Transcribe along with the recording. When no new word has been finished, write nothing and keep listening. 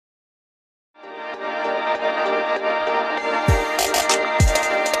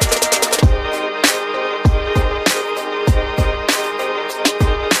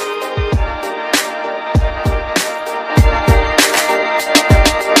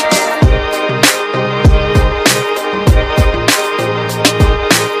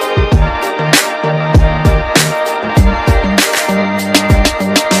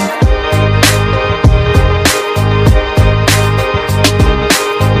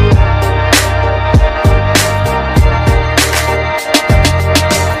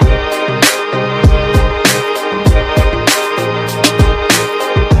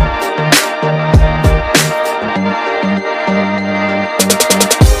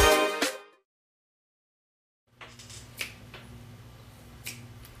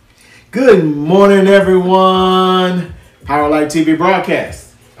Good morning, everyone. Powerlight TV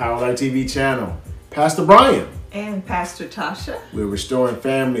broadcast, Powerlight TV channel. Pastor Brian and Pastor Tasha. We're restoring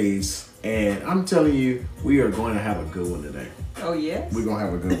families, and I'm telling you, we are going to have a good one today. Oh yes, we're gonna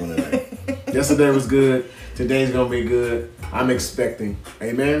have a good one today. Yesterday was good. Today's gonna be good. I'm expecting.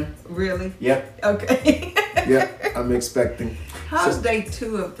 Amen. Really? Yep. Okay. Yep. I'm expecting. How's day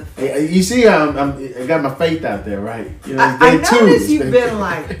 2 of the faith? You see, I got my faith out there, right? You know, I noticed you've been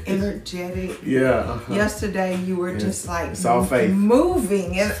like energetic. Yeah. Yesterday you were just like it's all faith.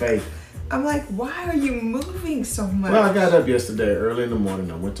 Moving. It's faith. I'm like, why are you moving so much? Well, I got up yesterday early in the morning.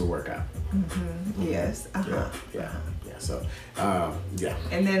 I went to work out. Mm-hmm. Yes. Yeah. So, yeah.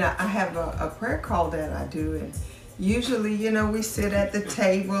 And then I have a prayer call that I do, and usually, we sit at the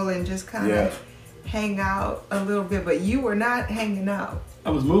table and just kind of hang out a little bit. But you were not hanging out.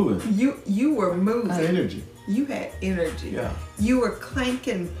 I was moving. You were moving. I had energy. You had energy. Yeah. You were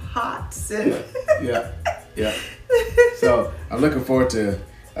clanking pots and yeah. So I'm looking forward to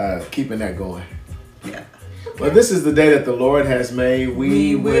keeping that going. Yeah. Okay. Well, this is the day that the Lord has made.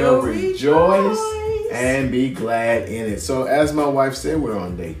 We will rejoice and be glad in it. So as my wife said, we're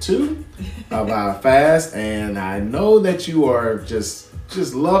on day 2 of our fast, and I know that you are just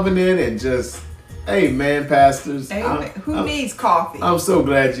loving it and just, amen, pastors. Amen. Who needs coffee? I'm so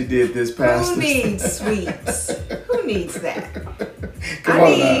glad you did this, pastor. Who needs sweets? Who needs that?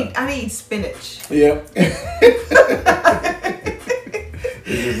 I need spinach. Yep. That's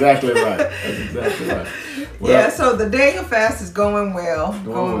exactly right. That's exactly right. Well, so the day of fast is going well.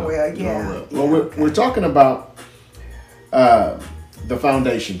 Going well. Yeah. Well, we're talking about the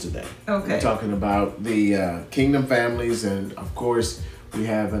foundation today. Okay. We're talking about the kingdom families, and of course, we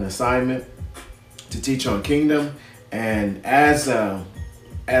have an assignment to teach on kingdom, and as a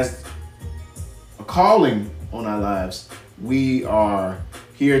calling on our lives, we are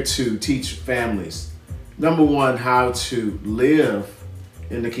here to teach families. Number one, how to live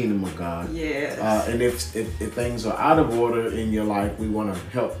in the kingdom of God. Yes. And if things are out of order in your life, we want to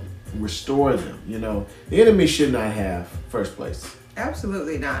help restore them. The enemy should not have first place.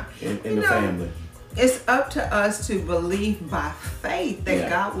 Absolutely not. In the family. It's up to us to believe by faith that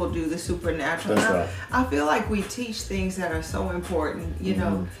God will do the supernatural. That's right. I feel like we teach things that are so important,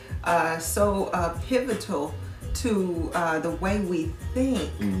 so pivotal to the way we think,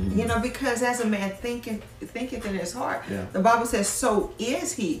 because as a man thinketh in his heart, the Bible says, so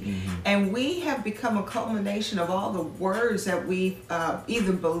is he. And we have become a culmination of all the words that we've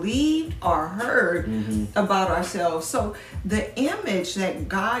either believed or heard about ourselves. So the image that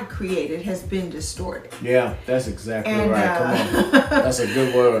God created has been distorted. Yeah, that's exactly right. Come on. That's a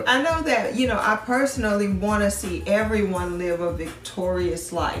good word. I know that, I personally want to see everyone live a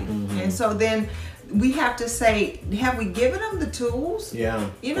victorious life. And so then we have to say, have we given them the tools? Yeah.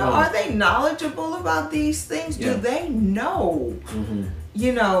 Are they knowledgeable about these things? Yeah. Do they know,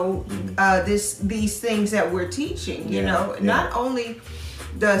 these things that we're teaching? Not only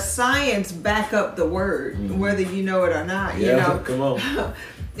does science back up the word, whether you know it or not. Come on.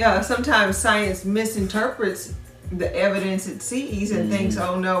 Sometimes science misinterprets the evidence it sees and thinks,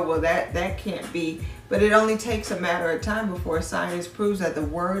 oh no, well that can't be. But it only takes a matter of time before science proves that the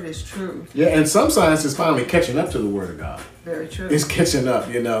word is true. Yeah, and some science is finally catching up to the word of God. Very true. It's catching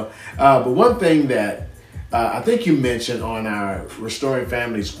up, But one thing that I think you mentioned on our Restoring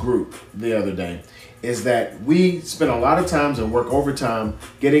Families group the other day is that we spend a lot of times and work overtime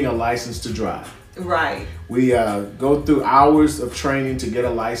getting a license to drive. Right. We go through hours of training to get a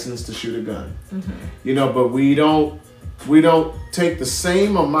license to shoot a gun. But we don't take the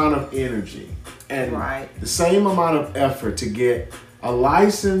same amount of energy and the same amount of effort to get a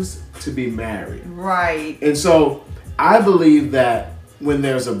license to be married. Right. And so I believe that when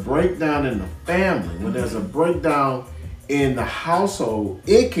there's a breakdown in the family, when there's a breakdown in the household,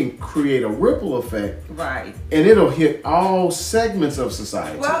 it can create a ripple effect. Right. And it'll hit all segments of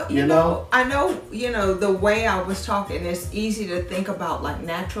society. Well, I know, the way I was talking, it's easy to think about like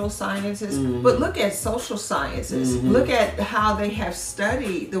natural sciences, but look at social sciences. Look at how they have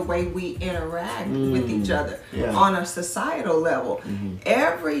studied the way we interact with each other on a societal level.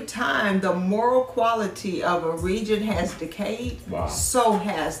 Every time the moral quality of a region has decayed, so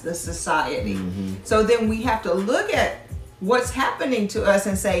has the society. So then we have to look at what's happening to us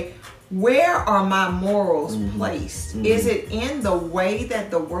and say, where are my morals placed? Is it in the way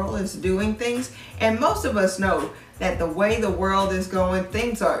that the world is doing things? And most of us know that the way the world is going,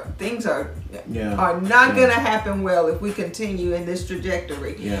 things are not going to happen well if we continue in this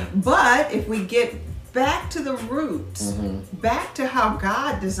trajectory. But if we get back to the roots, back to how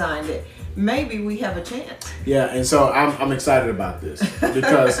God designed it, maybe we have a chance. Yeah, and so I'm excited about this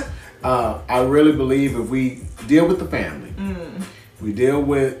because I really believe if we deal with the family, we deal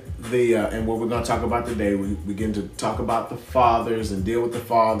with the and what we're going to talk about today, we begin to talk about the fathers and deal with the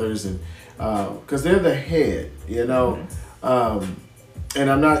fathers, and because they're the head, you know. And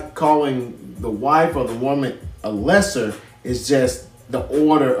I'm not calling the wife or the woman a lesser. It's just the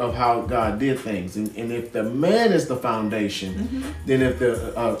order of how God did things. And if the man is the foundation, then if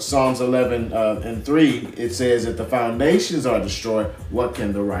the Psalms 11 and 3, it says if the foundations are destroyed, what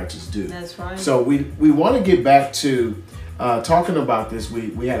can the righteous do? That's right. So we want to get back to talking about this.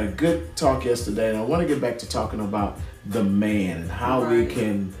 We had a good talk yesterday, and I want to get back to talking about the man and how we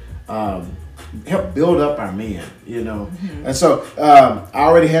can help build up our men, you know. And so I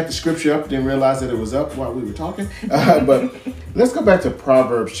already had the scripture up, didn't realize that it was up while we were talking. But let's go back to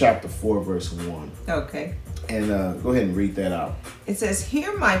Proverbs chapter 4, verse 1. Okay. And go ahead and read that out. It says,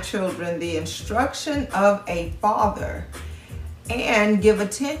 "Hear, my children, the instruction of a father, and give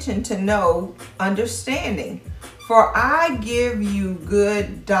attention to know understanding. For I give you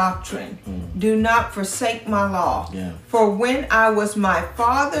good doctrine. Do not forsake my law. For when I was my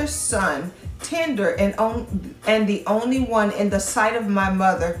father's son, tender and the only one in the sight of my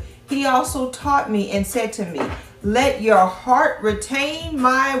mother, he also taught me and said to me, let your heart retain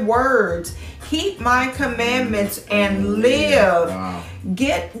my words, keep my commandments and live.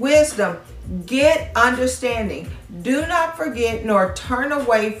 Get wisdom, get understanding. Do not forget nor turn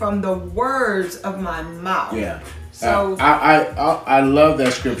away from the words of my mouth." So I love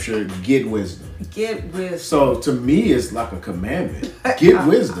that scripture, get wisdom. Get wisdom. So to me, it's like a commandment. Get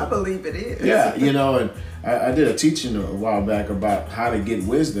wisdom. I believe it is. Yeah, you know, and I did a teaching a while back about how to get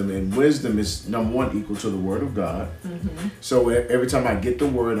wisdom, and wisdom is, number one, equal to the word of God. So every time I get the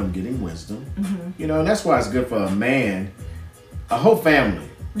word, I'm getting wisdom. You know, and that's why it's good for a man, a whole family,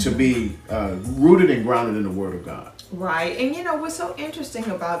 to be rooted and grounded in the word of God. Right. And you know what's so interesting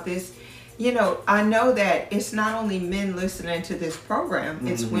about this, you know, I know that it's not only men listening to this program,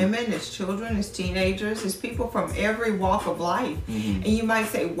 it's women, it's children, it's teenagers, it's people from every walk of life. And you might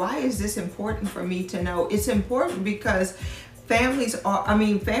say, why is this important for me to know? It's important because families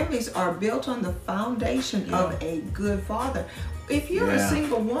are built on the foundation of a good father. If you're a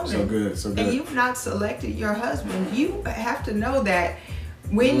single woman and you've not selected your husband, you have to know that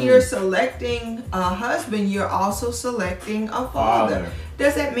when you're selecting a husband, you're also selecting a father.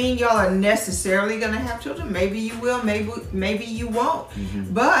 Does that mean y'all are necessarily going to have children? Maybe you will, maybe you won't.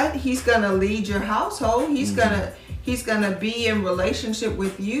 But he's going to lead your household. He's going to be in relationship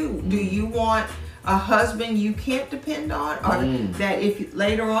with you. Do you want a husband you can't depend on, or that if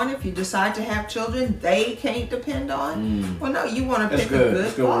later on, if you decide to have children, they can't depend on? Well, no, you want to pick a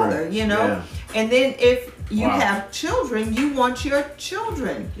good father, you know. And then if you have children, you want your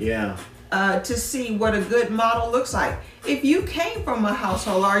children to see what a good model looks like. If you came from a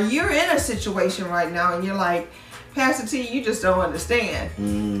household, or you're in a situation right now and you're like, Pastor T, you just don't understand.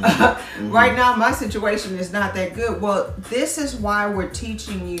 Right now, my situation is not that good. Well, this is why we're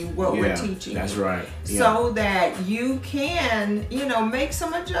teaching you what we're teaching. That's right. So that you can, you know, make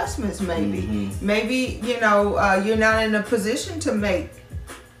some adjustments maybe. Maybe, you know, you're not in a position to make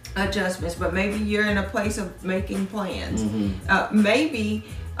adjustments, but maybe you're in a place of making plans. Maybe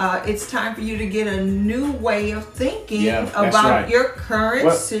it's time for you to get a new way of thinking about your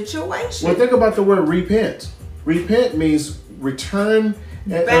current situation. Well, think about the word repent. Repent means return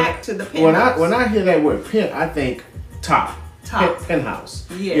back to the penthouse. When I hear that word pent, I think top. Penthouse.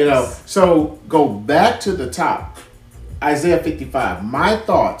 Yes. You know, so go back to the top. Isaiah 55. My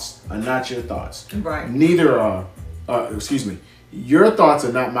thoughts are not your thoughts. Right. Neither are, your thoughts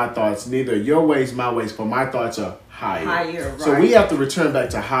are not my thoughts. Neither your ways, my ways. For my thoughts are higher. Right. So we have to return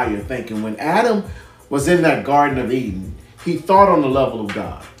back to higher thinking. When Adam was in that Garden of Eden, he thought on the level of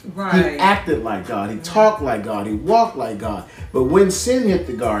God. Right. He acted like God. He talked like God. He walked like God. But when sin hit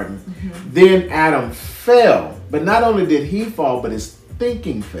the garden, then Adam fell. But not only did he fall, but his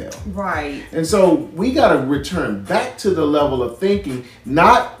thinking fell. Right. And so we got to return back to the level of thinking,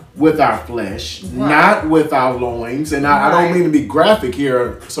 not with our flesh, not with our loins. And I don't mean to be graphic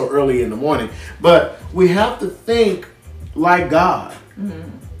here so early in the morning, but we have to think like God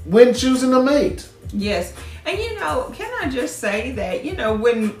when choosing a mate. Yes. And you know, can I just say that, you know,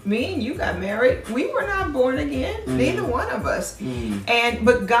 when me and you got married, we were not born again, neither one of us.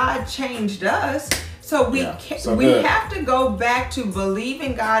 But God changed us. So we have to go back to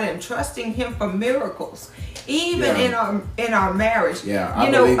believing God and trusting Him for miracles, even in our marriage. Yeah,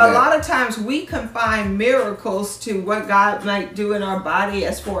 you know, a lot of times we confine miracles to what God might do in our body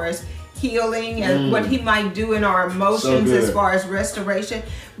as far as healing and what he might do in our emotions as far as restoration.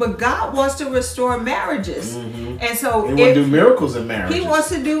 But God wants to restore marriages. And so He wants to do miracles in marriages. He wants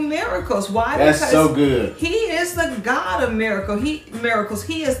to do miracles. Why? That's because so good. He is the God of miracles.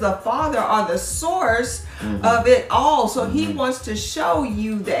 He is the Father or the source of it all. So He wants to show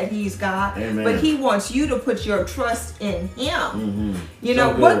you that He's God. Amen. But He wants you to put your trust in Him. You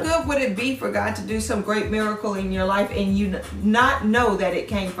know, what good would it be for God to do some great miracle in your life and you not know that it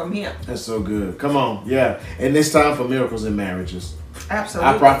came from Him? That's so good. Come on. Yeah. And it's time for miracles in marriages.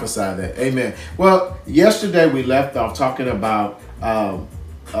 Absolutely. I prophesy that. Amen. Well, yesterday we left off talking about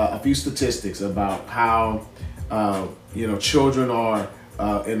a few statistics about how children are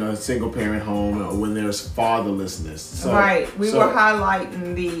in a single parent home or when there's fatherlessness. So, right. We were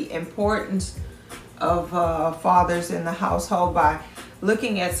highlighting the importance of fathers in the household by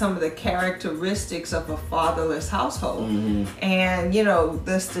looking at some of the characteristics of a fatherless household. And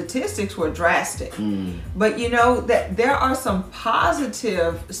the statistics were drastic. But that there are some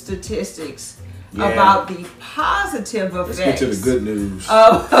positive statistics about the positive effects. Let's get to the good news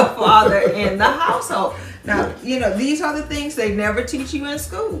of a father in the household. Now, these are the things they never teach you in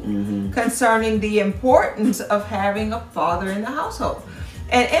school concerning the importance of having a father in the household.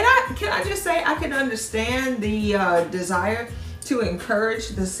 And can I just say, I can understand the desire to encourage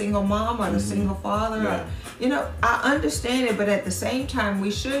the single mom or the single father. I understand it, but at the same time,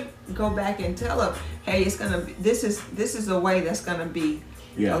 we should go back and tell them, hey, it's gonna be, this is a way that's gonna be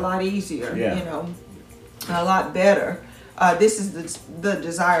a lot easier, a lot better. This is the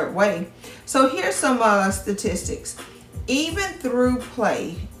desired way. So here's some statistics. Even through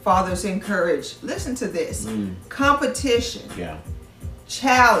play, fathers encourage, listen to this, competition,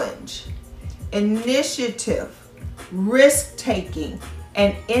 challenge, initiative, risk-taking,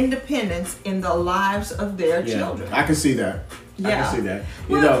 and independence in the lives of their children. I can see that. I can see that.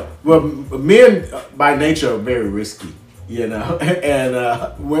 Well, men by nature are very risky. And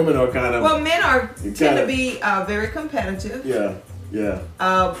women are kind of... Well, men tend to be very competitive.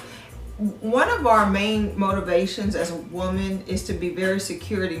 One of our main motivations as a woman is to be very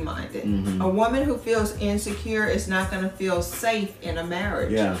security minded. A woman who feels insecure is not going to feel safe in a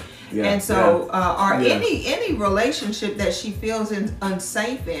marriage. And so any relationship that she feels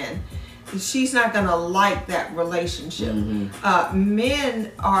unsafe in, she's not going to like that relationship.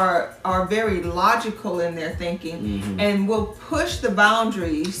 Men are very logical in their thinking and will push the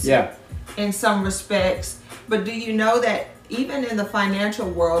boundaries in some respects. But do you know that even in the financial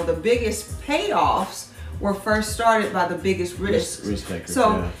world, the biggest payoffs were first started by the biggest risks. Risk takers,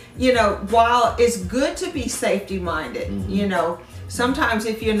 so, while it's good to be safety minded, sometimes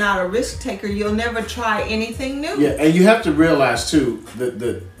if you're not a risk taker, you'll never try anything new. And you have to realize too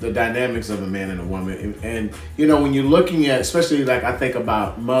the dynamics of a man and a woman. And when you're looking at, especially like I think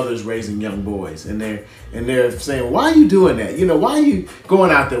about mothers raising young boys, and they're saying, why are you doing that? Why are you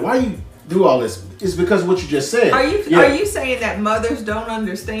going out there? Why are you do all this? It's because of what you just said. Are you saying that mothers don't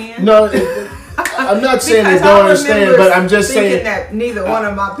understand? No, I'm not saying they don't understand, but I'm just saying that neither one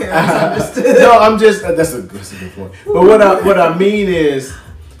of my parents understood. No, I'm just that's a good point. But what I mean is,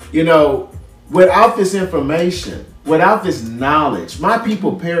 without this information, without this knowledge, my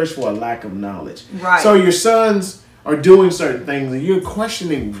people perish for a lack of knowledge. Right. So your sons are doing certain things, and you're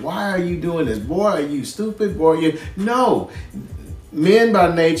questioning, why are you doing this? Boy, are you stupid? Boy, no. Men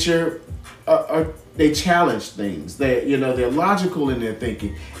by nature they challenge things. They're logical in their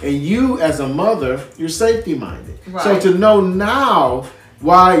thinking. And you as a mother, you're safety minded. Right. So to know now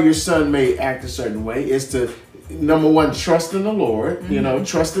why your son may act a certain way is to, number one, trust in the Lord,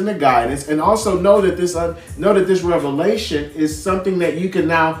 trust in the guidance, and also know that this revelation is something that you can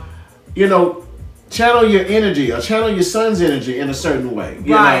now, channel your energy or channel your son's energy in a certain way.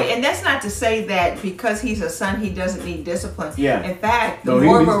 Right. And that's not to say that because he's a son, he doesn't need discipline. Yeah. In fact, the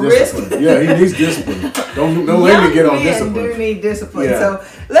more of a risk. He needs discipline. Don't let me get on discipline. Young men do need discipline. Yeah. So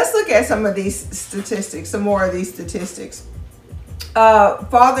let's look at some of these statistics, some more of these statistics. A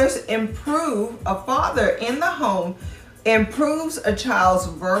father in the home improves a child's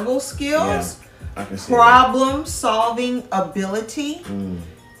verbal skills, problem solving ability,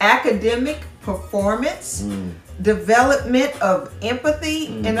 academic performance, development of empathy.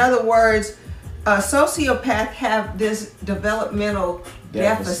 In other words, sociopaths have this developmental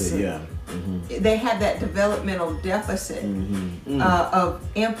deficit. They have that developmental deficit of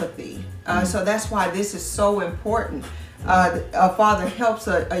empathy. So that's why this is so important. A father helps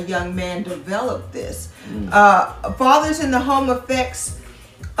a young man develop this. Fathers in the home affects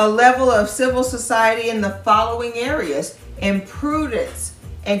a level of civil society in the following areas: in prudence,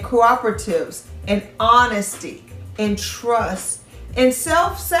 and cooperatives, and honesty, and trust, in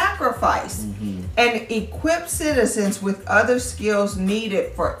self-sacrifice and equip citizens with other skills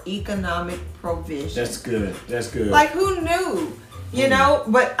needed for economic provision. That's good. That's good. Like, who knew? You know,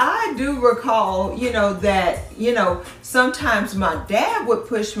 but I do recall, that, sometimes my dad would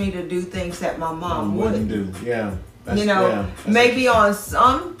push me to do things that my mom wouldn't do. Yeah. Maybe on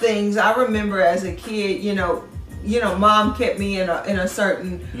some things I remember as a kid, mom kept me in a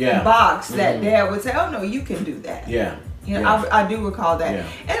certain box that dad would say, "Oh no, you can do that." Yeah. I do recall that. Yeah.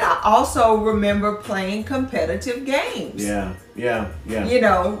 And I also remember playing competitive games. Yeah.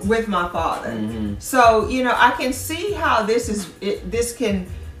 With my father. So, I can see how this is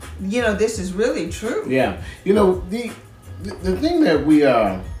really true. Yeah. The thing that we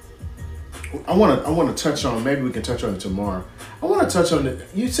I want to touch on, maybe we can touch on it tomorrow. I want to touch on it.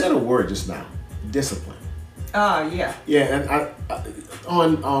 You said a word just now, discipline. Yeah. Yeah, and I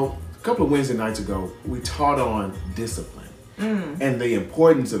on a couple of Wednesday nights ago, we taught on discipline and the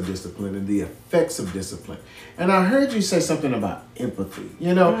importance of discipline and the effects of discipline. And I heard you say something about empathy.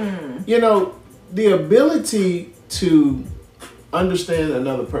 The ability to understand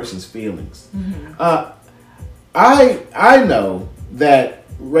another person's feelings. I know that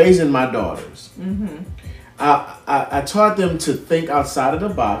raising my daughters, I taught them to think outside of the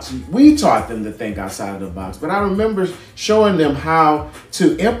box. We taught them to think outside of the box, but I remember showing them how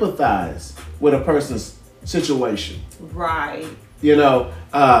to empathize with a person's situation. Right.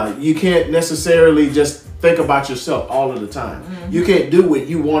 You can't necessarily just think about yourself all of the time. You can't do what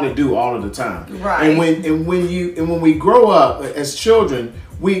you want to do all of the time. Right. And when we grow up as children,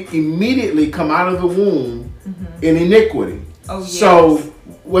 we immediately come out of the womb in iniquity. Oh, yes. So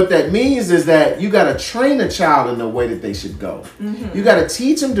what that means is that you got to train a child in the way that they should go. You got to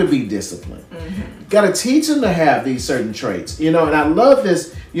teach them to be disciplined. You got to teach them to have these certain traits. And I love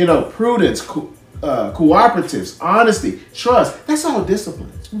this, prudence, cooperatives, honesty, trust. That's all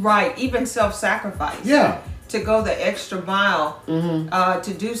discipline. Right. Even self-sacrifice. Yeah. To go the extra mile,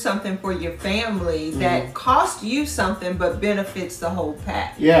 to do something for your family that costs you something but benefits the whole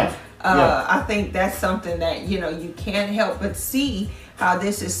pack. Yeah. I think that's something that, you can't help but see how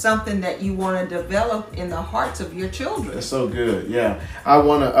this is something that you want to develop in the hearts of your children. That's so good. Yeah. I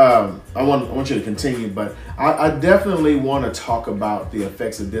want you to continue, but I definitely want to talk about the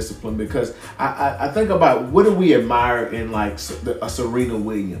effects of discipline, because I think about, what do we admire in like a Serena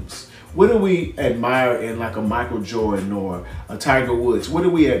Williams? What do we admire in like a Michael Jordan or a Tiger Woods? What do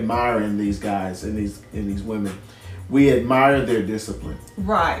we admire in these guys and these women? We admire their discipline.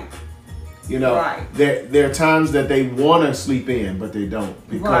 Right. Right. There are times that they want to sleep in, but they don't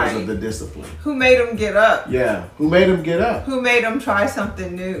because of the discipline. Who made them get up? Yeah. Who made them get up? Who made them try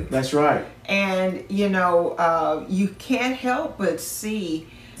something new? That's right. And, you can't help but see,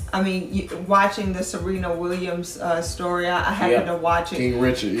 watching the Serena Williams story, I happened to watch it. King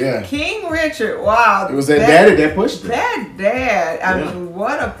Richard, yeah. King Richard, wow. It was that daddy that pushed it. That dad, I mean,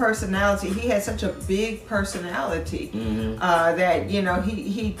 what a personality. He had such a big personality that,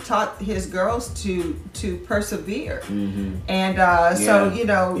 he taught his girls to persevere. And so,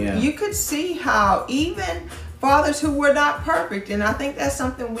 you could see how even fathers who were not perfect, and I think that's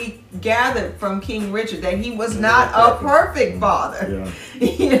something we gathered from King Richard, that he was not a perfect father.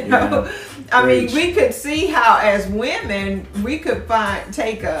 Yeah. I mean, we could see how as women we could have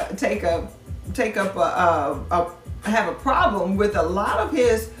a problem with a lot of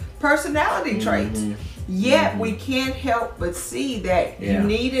his personality traits. Yet we can't help but see that you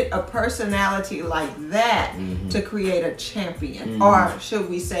needed a personality like that to create a champion, or should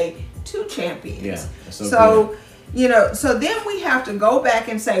we say, two champions. Yeah, so then we have to go back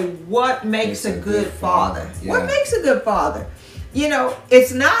and say, what makes a good father? Yeah. What makes a good father?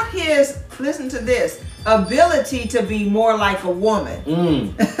 It's not his, listen to this, ability to be more like a woman.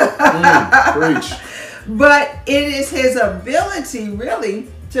 Preach. But it is his ability really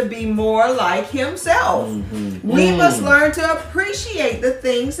to be more like himself. We must learn to appreciate the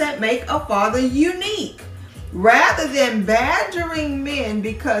things that make a father unique, rather than badgering men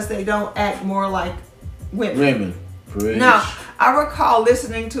because they don't act more like women. Now, I recall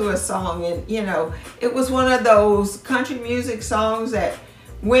listening to a song, and it was one of those country music songs that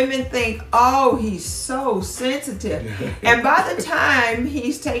women think, oh, he's so sensitive. And by the time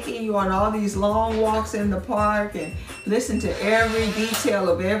he's taking you on all these long walks in the park and listen to every detail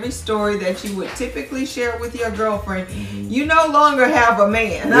of every story that you would typically share with your girlfriend, you no longer have a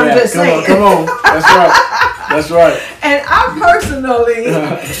man. I'm just saying. Come on. That's right. That's right. And I personally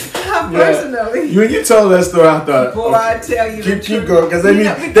Personally, when you told that story, I thought, boy, I tell you, keep going, because they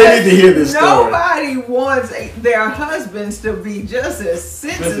need to hear this story. Nobody wants their husbands to be just as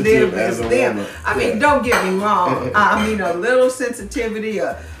sensitive as them. Woman. I mean, don't get me wrong. I mean, a little sensitivity,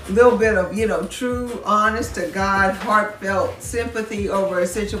 a little bit of, true, honest to God, heartfelt sympathy over a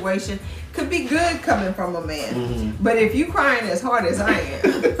situation could be good coming from a man. Mm-hmm. But if you crying as hard as I am,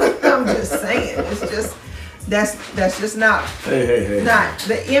 I'm just saying, it's just that's just not not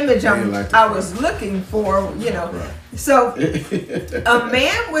the image I was looking for. Right. So a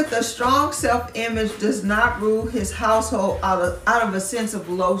man with a strong self-image does not rule his household out of a sense of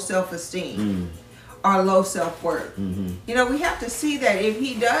low self-esteem. Or low self-worth. Mm-hmm. We have to see that if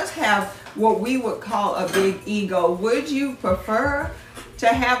he does have what we would call a big ego, would you prefer to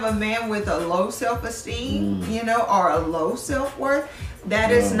have a man with a low self-esteem, or a low self-worth?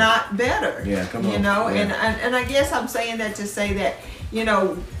 That is not better. Yeah, come on. And I guess I'm saying that to say that,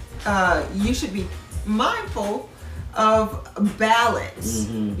 you should be mindful of balance,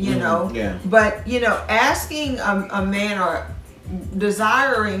 Yeah. But, asking a man or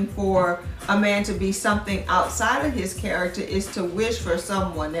desiring for a man to be something outside of his character is to wish for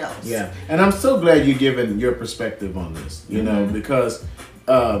someone else. Yeah, and I'm so glad you're giving your perspective on this, because,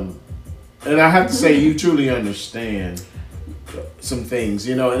 and I have to say, you truly understand some things,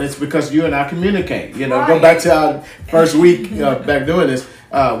 and it's because you and I communicate. Right. Go back to our first week back doing this.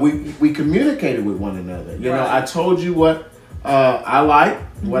 We communicated with one another. Right. I told you what I like,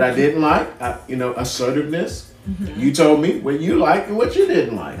 what I didn't like. Assertiveness. Mm-hmm. You told me what you liked and what you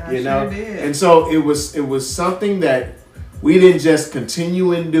didn't like. I sure did. And so it was something that we didn't just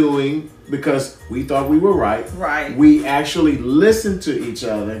continue in doing because we thought we were right. Right. We actually listened to each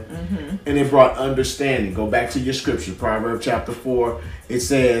other, and it brought understanding. Go back to your scripture, Proverbs chapter 4. It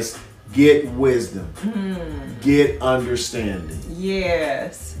says, "Get wisdom, get understanding."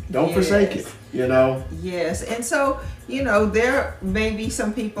 Yes. Don't forsake it. Yes. And so, there may be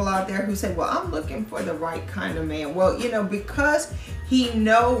some people out there who say, well, I'm looking for the right kind of man. Well, because he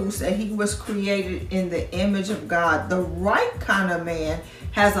knows that he was created in the image of God, the right kind of man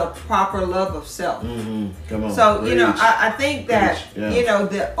has a proper love of self. Come on. So, I think that,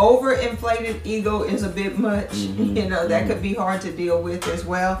 the overinflated ego is a bit much. That could be hard to deal with as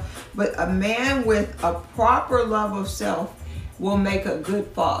well. But a man with a proper love of self will make a good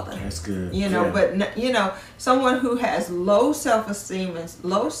father. That's good. But someone who has low self-esteem and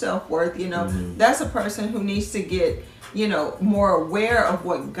low self-worth, that's a person who needs to get, more aware of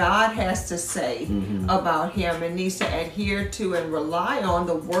what God has to say about him and needs to adhere to and rely on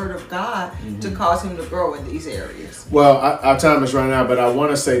the word of God to cause him to grow in these areas. Well, our time is running out, but I want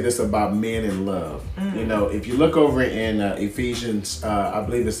to say this about men in love. If you look over in Ephesians, I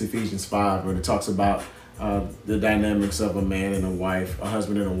believe it's Ephesians 5, where it talks about the dynamics of a man and a wife, a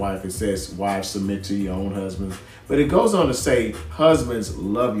husband and a wife. It says, wives, submit to your own husbands. But it goes on to say, husbands,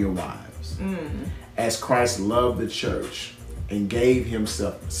 love your wives as Christ loved the church and gave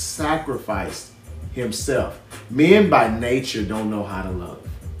himself, sacrificed himself. Men by nature don't know how to love.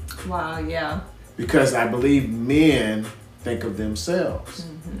 Wow, yeah. Because I believe men think of themselves.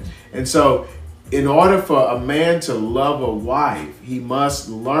 And so in order for a man to love a wife, he must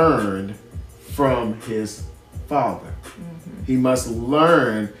learn from his father. He must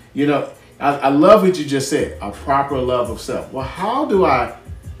learn, I love what you just said, a proper love of self. Well, how do I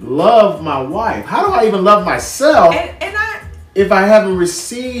love my wife? How do I even love myself if I haven't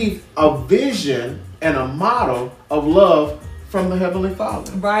received a vision and a model of love from the Heavenly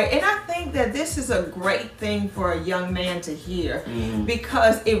Father? Right. And I think that this is a great thing for a young man to hear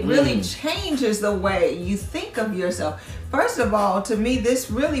because it really changes the way you think of yourself. First of all, to me, this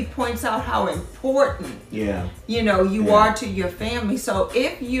really points out how important you are to your family. So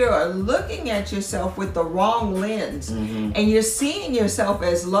if you're looking at yourself with the wrong lens and you're seeing yourself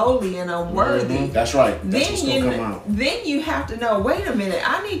as lowly and unworthy, that's right. Then you have to know, wait a minute,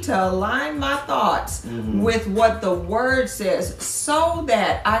 I need to align my thoughts with what the word says so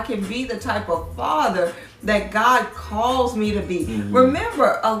that I can be the type of father that God calls me to be.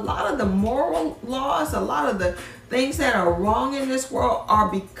 Remember, a lot of the moral laws, a lot of the things that are wrong in this world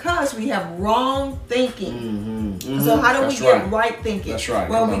are because we have wrong thinking. So how do we get right thinking? That's right.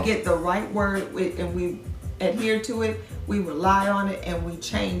 Well, we get the right word and we adhere to it, we rely on it, and we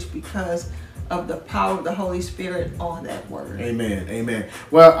change because of the power of the Holy Spirit on that word. Amen. Amen.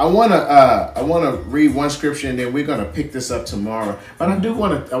 Well, I want to read one scripture and then we're going to pick this up tomorrow. But I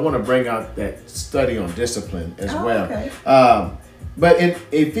want to bring out that study on discipline as well. Okay. But in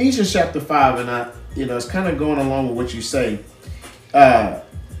Ephesians chapter 5, and it's kind of going along with what you say.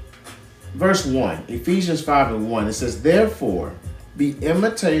 Verse 1, Ephesians 5:1, it says, "Therefore, Be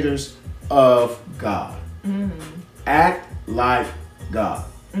imitators of God. Act like God.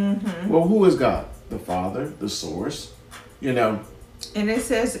 Well, who is God? The Father, the source, you know. And it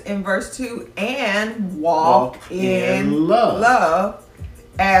says in verse 2, and walk in love,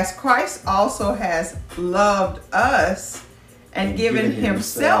 as Christ also has loved us and given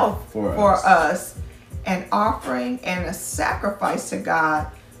himself for us, an offering and a sacrifice to God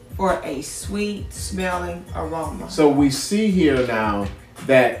for a sweet smelling aroma. So we see here now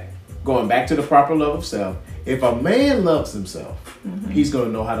that, going back to the proper love of self, if a man loves himself, he's going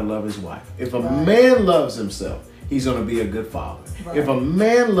to know how to love his wife. If a man loves himself, he's going to be a good father. If a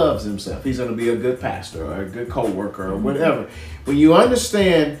man loves himself, he's going to be a good pastor or a good co-worker or whatever. When you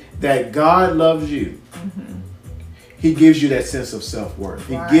understand that God loves you, he gives you that sense of self-worth.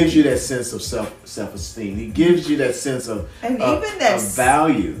 He gives you that sense of self-esteem. He gives you that sense of, and even that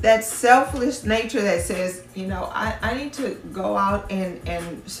value. That selfless nature that says, you know, I need to go out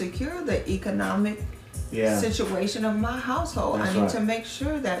and secure the economic situation of my household. I need to make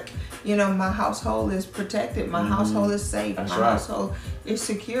sure that, you know, my household is protected, my household is safe, my household is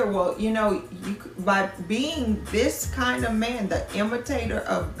secure. Well, you know, by being this kind of man, the imitator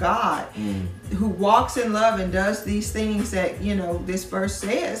of God, who walks in love and does these things that, you know, this verse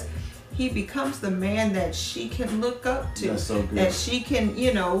says, he becomes the man that she can look up to. That's so good. That she can,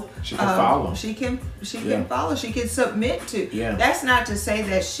 you know, she can follow. She can follow. She can submit to. That's not to say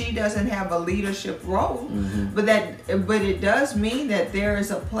that she doesn't have a leadership role, but it does mean that there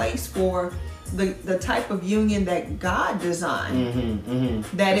is a place for the type of union that God designed.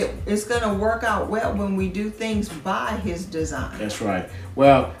 That it's going to work out well when we do things by His design. That's right.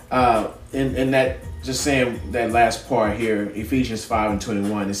 Well, in that, just saying that last part here, Ephesians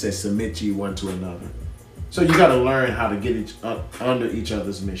 5:21, it says, "Submit ye one to another." So you got to learn how to get under each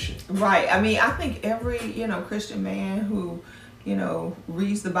other's mission. Right. I mean, I think every, you know, Christian man who, you know,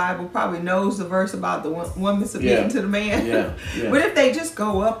 reads the Bible probably knows the verse about the woman submitting to the man. But if they just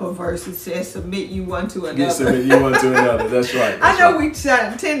go up a verse, it says, "Submit you one to another." Submit you one to another. That's right. I know we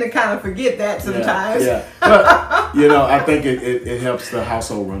tend to kind of forget that sometimes. But, you know, I think it helps the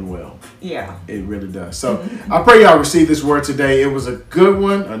household run well. Yeah. It really does. So I pray y'all receive this word today. It was a good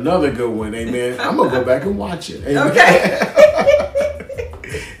one, another good one. Amen. I'm going to go back and watch it. Amen. Okay.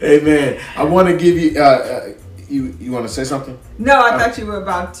 Amen. I want to give you... You want to say something? No, I thought you were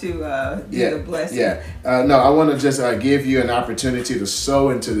about to do the blessing. No, I want to just give you an opportunity to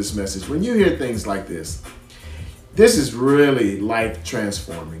sow into this message. When you hear things like this is really life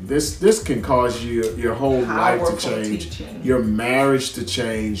transforming. This can cause your whole life to change, your marriage to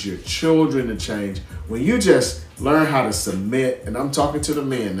change, your children to change. When you just learn how to submit, and I'm talking to the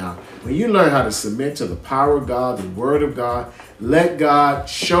men now, when you learn how to submit to the power of God, the word of God, let God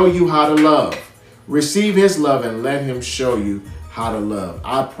show you how to love. Receive His love and let Him show you how to love.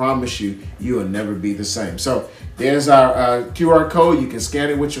 I promise you, you will never be the same. So there's our QR code. You can scan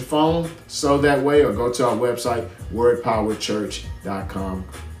it with your phone, so that way, or go to our website,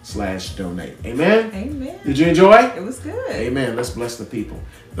 wordpowerchurch.com/donate. Amen? Amen. Did you enjoy? It was good. Amen. Let's bless the people.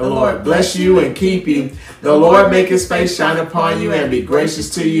 The Lord bless you and keep you. The Lord make His face shine upon you and be gracious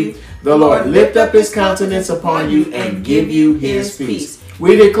to you. The Lord lift up His countenance upon you and give you His peace.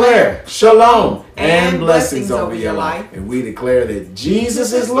 We declare shalom and blessings over your life. And we declare that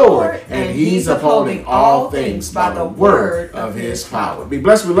Jesus is Lord and He's upholding all things by the word of His power. Be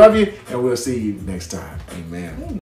blessed. We love you. And we'll see you next time. Amen.